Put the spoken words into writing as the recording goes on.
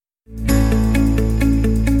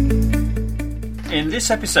In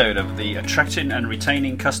this episode of the Attracting and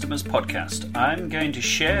Retaining Customers podcast, I'm going to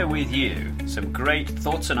share with you some great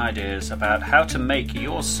thoughts and ideas about how to make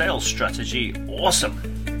your sales strategy awesome.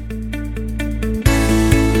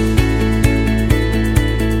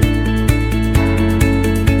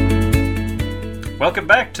 Welcome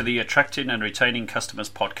back to the Attracting and Retaining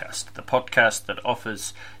Customers podcast, the podcast that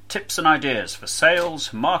offers tips and ideas for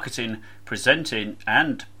sales, marketing, presenting,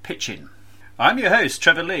 and pitching. I'm your host,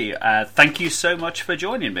 Trevor Lee. Thank you so much for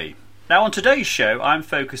joining me. Now, on today's show, I'm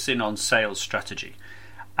focusing on sales strategy.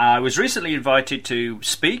 I was recently invited to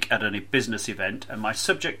speak at a business event, and my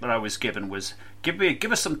subject that I was given was give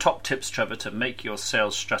us some top tips, Trevor, to make your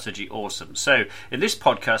sales strategy awesome. So, in this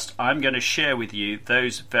podcast, I'm going to share with you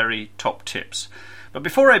those very top tips. But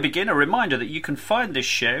before I begin, a reminder that you can find this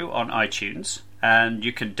show on iTunes, and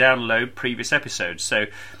you can download previous episodes. So,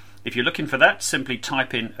 if you're looking for that, simply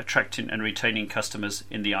type in Attracting and Retaining Customers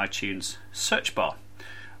in the iTunes search bar.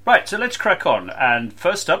 Right, so let's crack on. And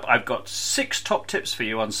first up, I've got 6 top tips for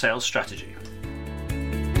you on sales strategy.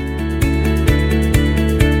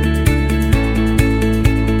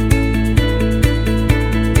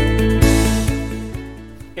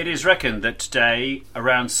 It is reckoned that today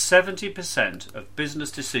around 70% of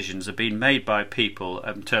business decisions are being made by people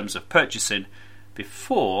in terms of purchasing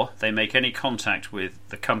before they make any contact with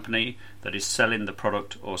the company that is selling the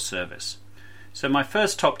product or service. So my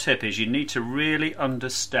first top tip is you need to really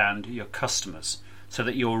understand your customers so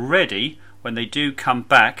that you're ready when they do come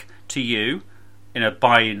back to you in a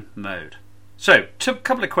buying mode. So, a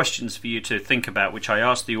couple of questions for you to think about, which I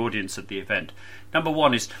asked the audience at the event. Number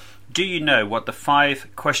 1 is, do you know what the 5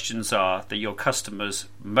 questions are that your customers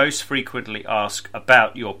most frequently ask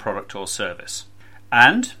about your product or service?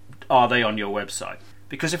 And are they on your website?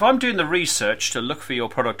 Because if I'm doing the research to look for your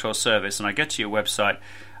product or service and I get to your website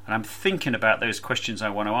and I'm thinking about those questions I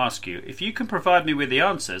want to ask you, if you can provide me with the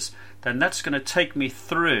answers, then that's going to take me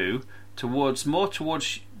through towards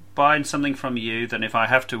buying something from you than if I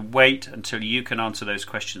have to wait until you can answer those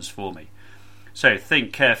questions for me. So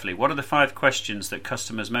think carefully. What are the 5 questions that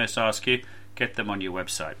customers most ask you? Get them on your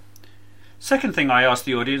website. Second thing I asked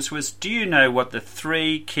the audience was, do you know what the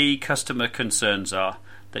 3 key customer concerns are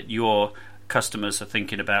that your customers are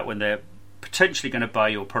thinking about when they're potentially going to buy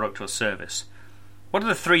your product or service? What are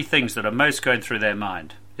the 3 things that are most going through their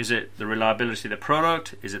mind? Is it the reliability of the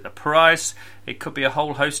product? Is it the price? It could be a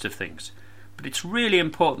whole host of things. But it's really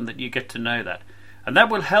important that you get to know that. And that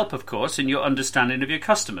will help, of course, in your understanding of your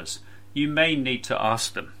customers. You may need to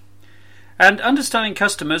ask them. And understanding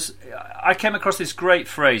customers, I came across this great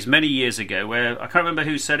phrase many years ago where I can't remember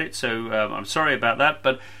who said it, so I'm sorry about that,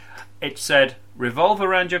 but it said, revolve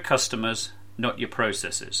around your customers, not your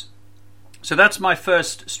processes. So that's my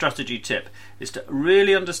first strategy tip, is to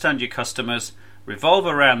really understand your customers, revolve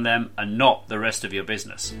around them, and not the rest of your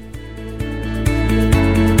business.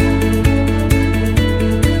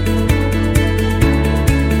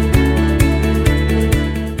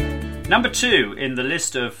 Number 2 in the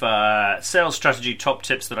list of sales strategy top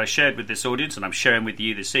tips that I shared with this audience, and I'm sharing with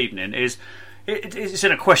you this evening, is it's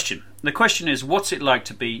in a question. The question is, what's it like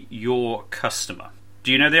to be your customer?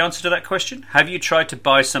 Do you know the answer to that question? Have you tried to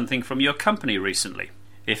buy something from your company recently?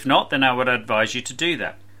 If not, then I would advise you to do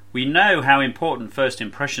that. We know how important first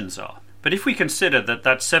impressions are. But if we consider that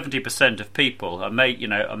 70% of people are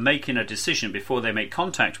making a decision before they make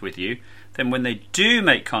contact with you, then when they do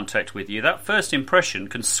make contact with you, that first impression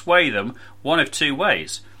can sway them one of 2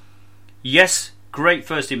 ways. Yes, great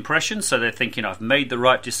first impression, so they're thinking, I've made the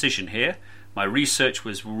right decision here. My research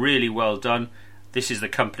was really well done. This is the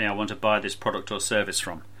company I want to buy this product or service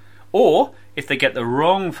from. Or, if they get the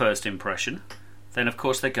wrong first impression, then of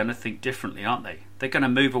course they're going to think differently, aren't they? They're going to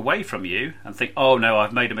move away from you and think, oh no,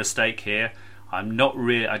 I've made a mistake here. I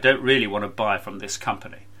don't really want to buy from this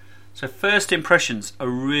company. So first impressions are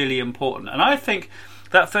really important. And I think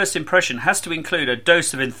that first impression has to include a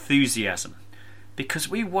dose of enthusiasm. Because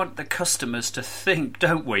we want the customers to think,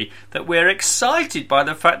 don't we, that we're excited by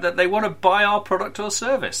the fact that they want to buy our product or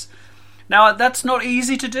service. Now, that's not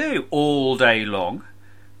easy to do all day long,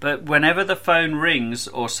 but whenever the phone rings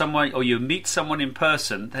or you meet someone in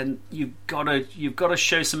person, then you've got to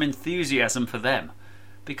show some enthusiasm for them,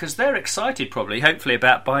 because they're excited probably, hopefully,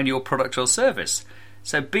 about buying your product or service.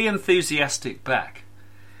 So be enthusiastic back.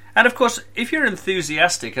 And of course, if you're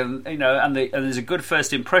enthusiastic and there's a good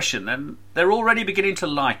first impression, then they're already beginning to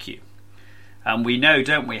like you. And we know,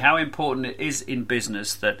 don't we, how important it is in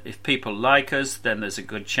business that if people like us, then there's a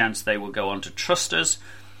good chance they will go on to trust us.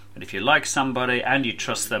 And if you like somebody and you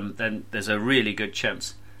trust them, then there's a really good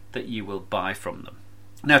chance that you will buy from them.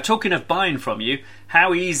 Now, talking of buying from you,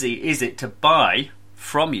 how easy is it to buy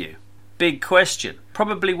from you? big question.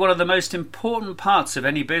 Probably one of the most important parts of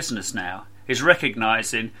any business now is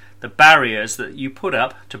recognizing the barriers that you put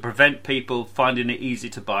up to prevent people finding it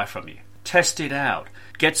easy to buy from you. Test it out.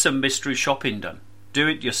 Get some mystery shopping done. Do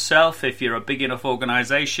it yourself if you're a big enough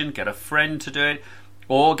organization. Get a friend to do it,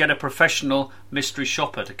 or get a professional mystery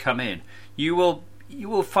shopper to come in. You will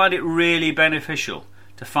find it really beneficial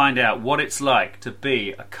to find out what it's like to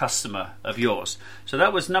be a customer of yours. So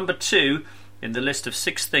that was number 2 in the list of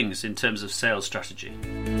 6 things in terms of sales strategy.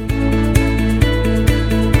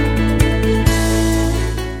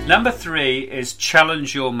 Number 3 is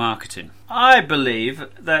challenge your marketing. I believe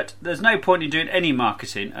that there's no point in doing any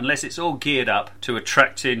marketing unless it's all geared up to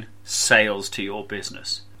attracting sales to your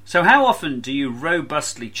business. So how often do you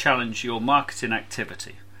robustly challenge your marketing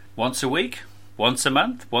activity? Once a week? Once a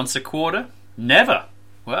month? Once a quarter? Never.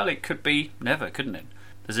 Well, it could be never, couldn't it?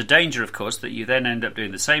 There's a danger, of course, that you then end up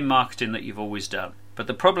doing the same marketing that you've always done. But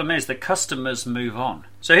the problem is the customers move on.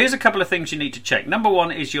 So here's a couple of things you need to check. Number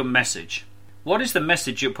 1 is your message. What is the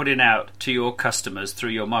message you're putting out to your customers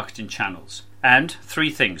through your marketing channels? And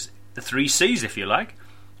 3 things, the 3 C's if you like.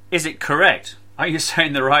 Is it correct? Are you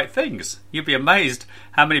saying the right things? You'd be amazed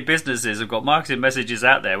how many businesses have got marketing messages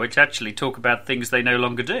out there which actually talk about things they no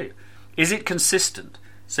longer do. Is it consistent?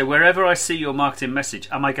 So wherever I see your marketing message,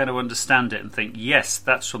 am I going to understand it and think, yes,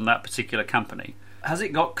 that's from that particular company? Has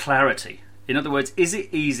it got clarity? In other words, is it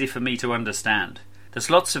easy for me to understand? There's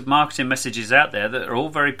lots of marketing messages out there that are all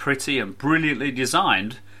very pretty and brilliantly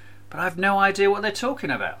designed, but I have no idea what they're talking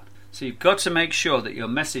about. So you've got to make sure that your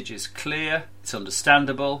message is clear, it's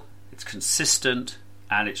understandable, it's consistent,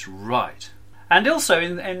 and it's right. And also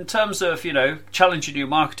in terms of, challenging your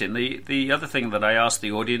marketing, the other thing that I asked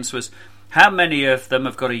the audience was, how many of them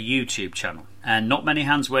have got a YouTube channel? And not many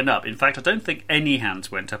hands went up. In fact, I don't think any hands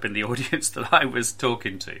went up in the audience that I was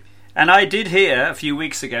talking to. And I did hear a few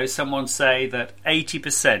weeks ago someone say that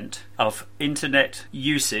 80% of internet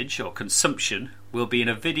usage or consumption will be in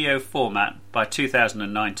a video format by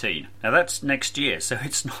 2019. Now that's next year, so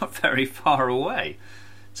it's not very far away.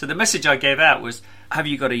 So the message I gave out was, have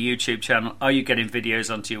you got a YouTube channel? Are you getting videos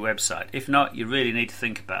onto your website? If not, you really need to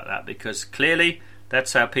think about that, because clearly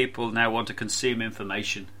that's how people now want to consume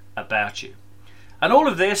information about you. And all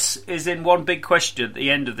of this is in one big question at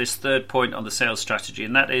the end of this 3rd point on the sales strategy,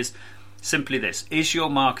 and that is simply this: is your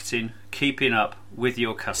marketing keeping up with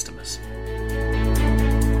your customers?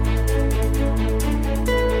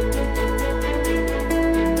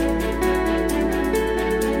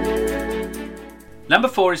 Number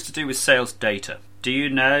 4 is to do with sales data. Do you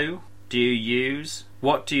know? Do you use?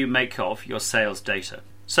 What do you make of your sales data?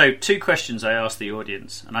 So 2 questions I asked the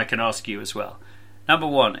audience, and I can ask you as well. Number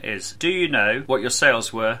 1 is, do you know what your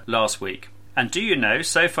sales were last week? And do you know,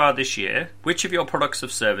 so far this year, which of your products or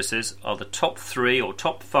services are the top 3 or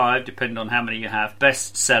top 5, depending on how many you have,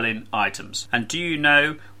 best-selling items? And do you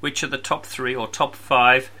know which are the top 3 or top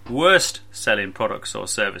 5 worst-selling products or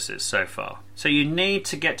services so far? So you need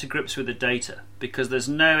to get to grips with the data, because there's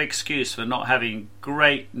no excuse for not having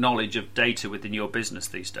great knowledge of data within your business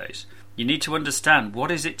these days. You need to understand,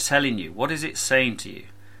 what is it telling you? What is it saying to you?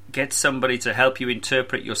 Get somebody to help you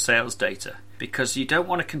interpret your sales data, because you don't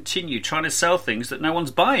want to continue trying to sell things that no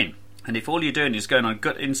one's buying. And if all you're doing is going on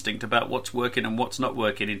gut instinct about what's working and what's not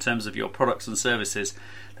working in terms of your products and services,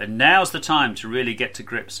 then now's the time to really get to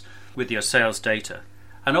grips with your sales data.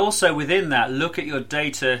 And also within that, look at your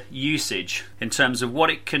data usage in terms of what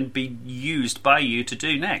it can be used by you to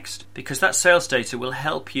do next, because that sales data will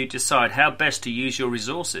help you decide how best to use your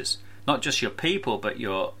resources. Not just your people, but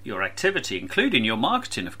your activity, including your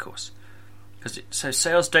marketing, of course. So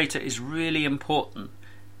sales data is really important.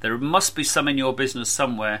 There must be some in your business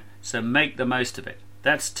somewhere, so make the most of it.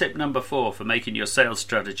 That's tip number 4 for making your sales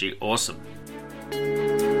strategy awesome.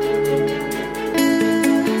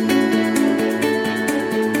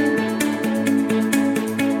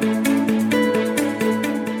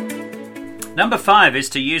 Number 5 is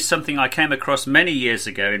to use something I came across many years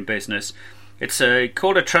ago in business. It's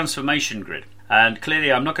called a transformation grid. And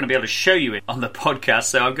clearly I'm not going to be able to show you it on the podcast,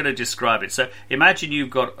 so I'm going to describe it. So imagine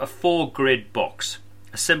you've got a 4-grid box,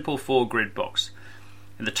 a simple 4-grid box.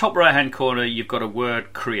 In the top right-hand corner, you've got a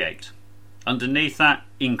word create. Underneath that,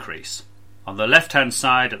 increase. On the left-hand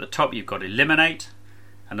side, at the top, you've got eliminate.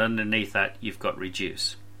 And underneath that, you've got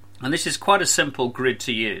reduce. And this is quite a simple grid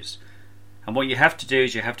to use. And what you have to do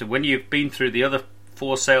is when you've been through the other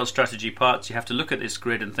 4 sales strategy parts, you have to look at this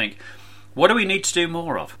grid and think, what do we need to do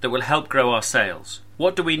more of that will help grow our sales?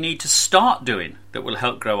 What do we need to start doing that will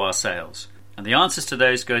help grow our sales? And the answers to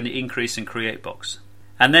those go in the increase and create box.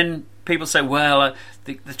 And then people say, well,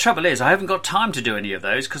 the trouble is I haven't got time to do any of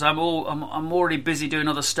those because I'm already busy doing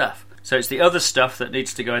other stuff. So it's the other stuff that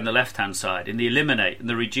needs to go in the left-hand side, in the eliminate and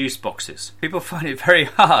the reduce boxes. People find it very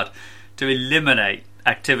hard to eliminate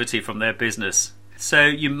activity from their business. So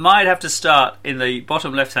you might have to start in the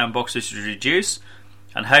bottom left-hand boxes to reduce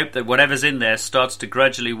and hope that whatever's in there starts to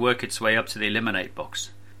gradually work its way up to the eliminate box.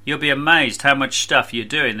 You'll be amazed how much stuff you're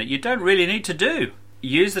doing that you don't really need to do.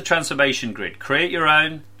 Use the transformation grid. Create your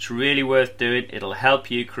own. It's really worth doing. It'll help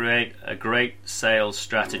you create a great sales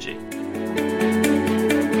strategy.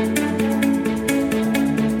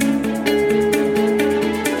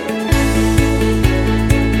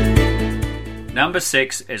 Number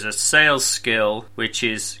 6 is a sales skill which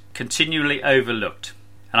is continually overlooked.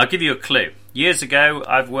 And I'll give you a clue. Years ago,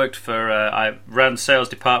 I ran sales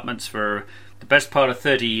departments for the best part of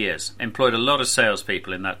 30 years. Employed a lot of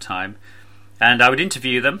salespeople in that time. And I would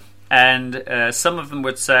interview them. And some of them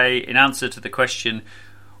would say, in answer to the question,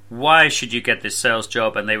 why should you get this sales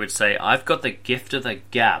job? And they would say, I've got the gift of the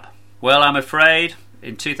gab. Well, I'm afraid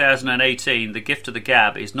in 2018, the gift of the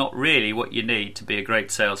gab is not really what you need to be a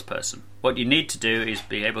great salesperson. What you need to do is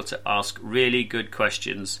be able to ask really good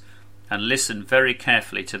questions and listen very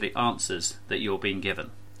carefully to the answers that you're being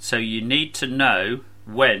given. So you need to know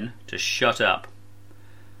when to shut up.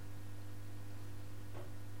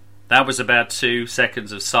 That was about 2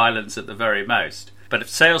 seconds of silence at the very most. But if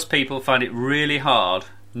salespeople find it really hard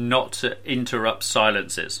not to interrupt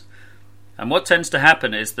silences. And what tends to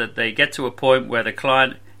happen is that they get to a point where the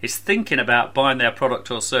client is thinking about buying their product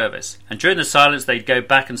or service. And during the silence, they'd go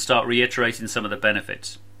back and start reiterating some of the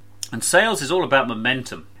benefits. And sales is all about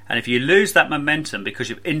momentum. And if you lose that momentum because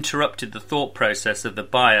you've interrupted the thought process of the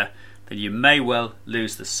buyer, then you may well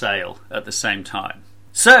lose the sale at the same time.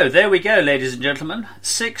 So there we go, ladies and gentlemen.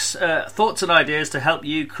 6 thoughts and ideas to help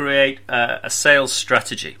you create a sales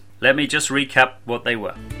strategy. Let me just recap what they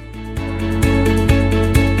were.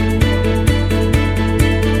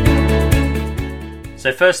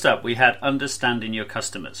 So first up, we had understanding your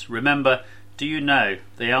customers. Remember, do you know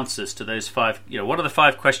the answers to those 5? What are the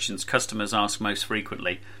 5 questions customers ask most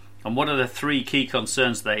frequently? And what are the 3 key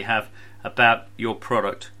concerns they have about your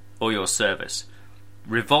product or your service?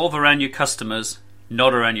 Revolve around your customers,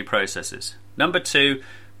 not around your processes. Number 2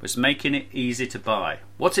 was making it easy to buy.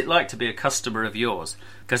 What's it like to be a customer of yours?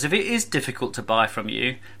 Because if it is difficult to buy from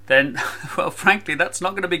you, then, well, frankly, that's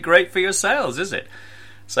not going to be great for your sales, is it?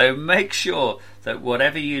 So make sure that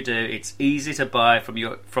whatever you do, it's easy to buy from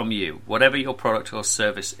you, whatever your product or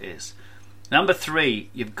service is. Number 3,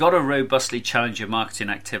 you've got to robustly challenge your marketing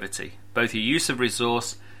activity, both your use of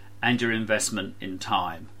resource and your investment in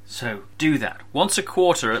time. So do that. Once a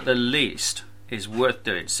quarter at the least is worth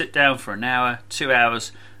doing. Sit down for an hour, 2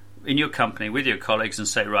 hours in your company with your colleagues and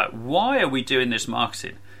say, right, why are we doing this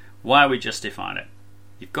marketing? Why are we justifying it?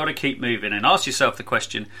 You've got to keep moving and ask yourself the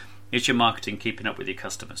question, is your marketing keeping up with your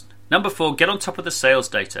customers? Number 4, get on top of the sales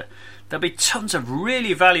data. There'll be tons of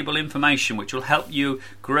really valuable information which will help you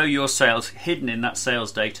grow your sales hidden in that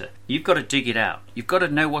sales data. You've got to dig it out. You've got to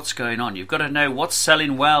know what's going on. You've got to know what's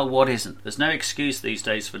selling well, what isn't. There's no excuse these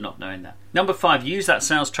days for not knowing that. Number 5, use that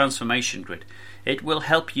sales transformation grid. It will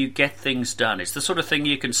help you get things done. It's the sort of thing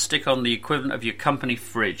you can stick on the equivalent of your company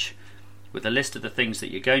fridge with a list of the things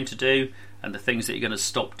that you're going to do and the things that you're going to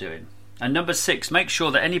stop doing. And number 6, make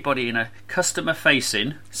sure that anybody in a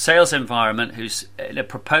customer-facing sales environment who's in a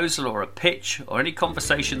proposal or a pitch or any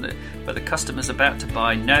conversation where the customer's about to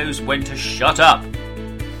buy knows when to shut up.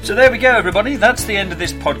 So there we go, everybody. That's the end of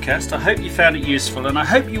this podcast. I hope you found it useful, and I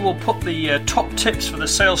hope you will put the top tips for the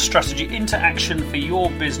sales strategy into action for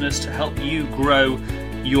your business to help you grow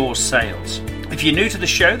your sales. If you're new to the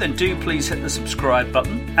show, then do please hit the subscribe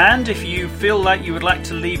button. And if you feel like you would like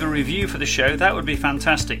to leave a review for the show, that would be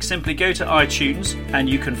fantastic. Simply go to iTunes and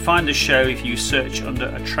you can find the show if you search under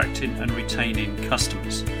Attracting and Retaining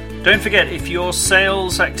Customers. Don't forget, if your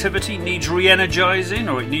sales activity needs re-energizing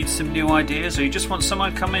or it needs some new ideas, or you just want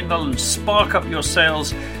someone to come in and spark up your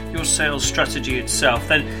sales strategy itself,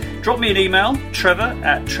 then drop me an email,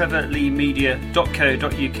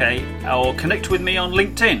 trevor@trevorleemedia.co.uk, or connect with me on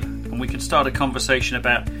LinkedIn. And we can start a conversation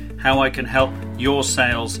about how I can help your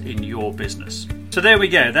sales in your business. So there we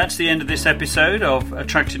go. That's the end of this episode of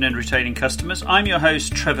Attracting and Retaining Customers. I'm your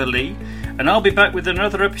host, Trevor Lee, and I'll be back with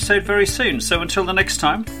another episode very soon. So until the next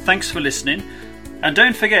time, thanks for listening. And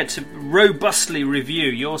don't forget to robustly review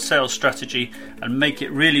your sales strategy and make it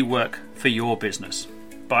really work for your business.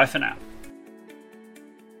 Bye for now.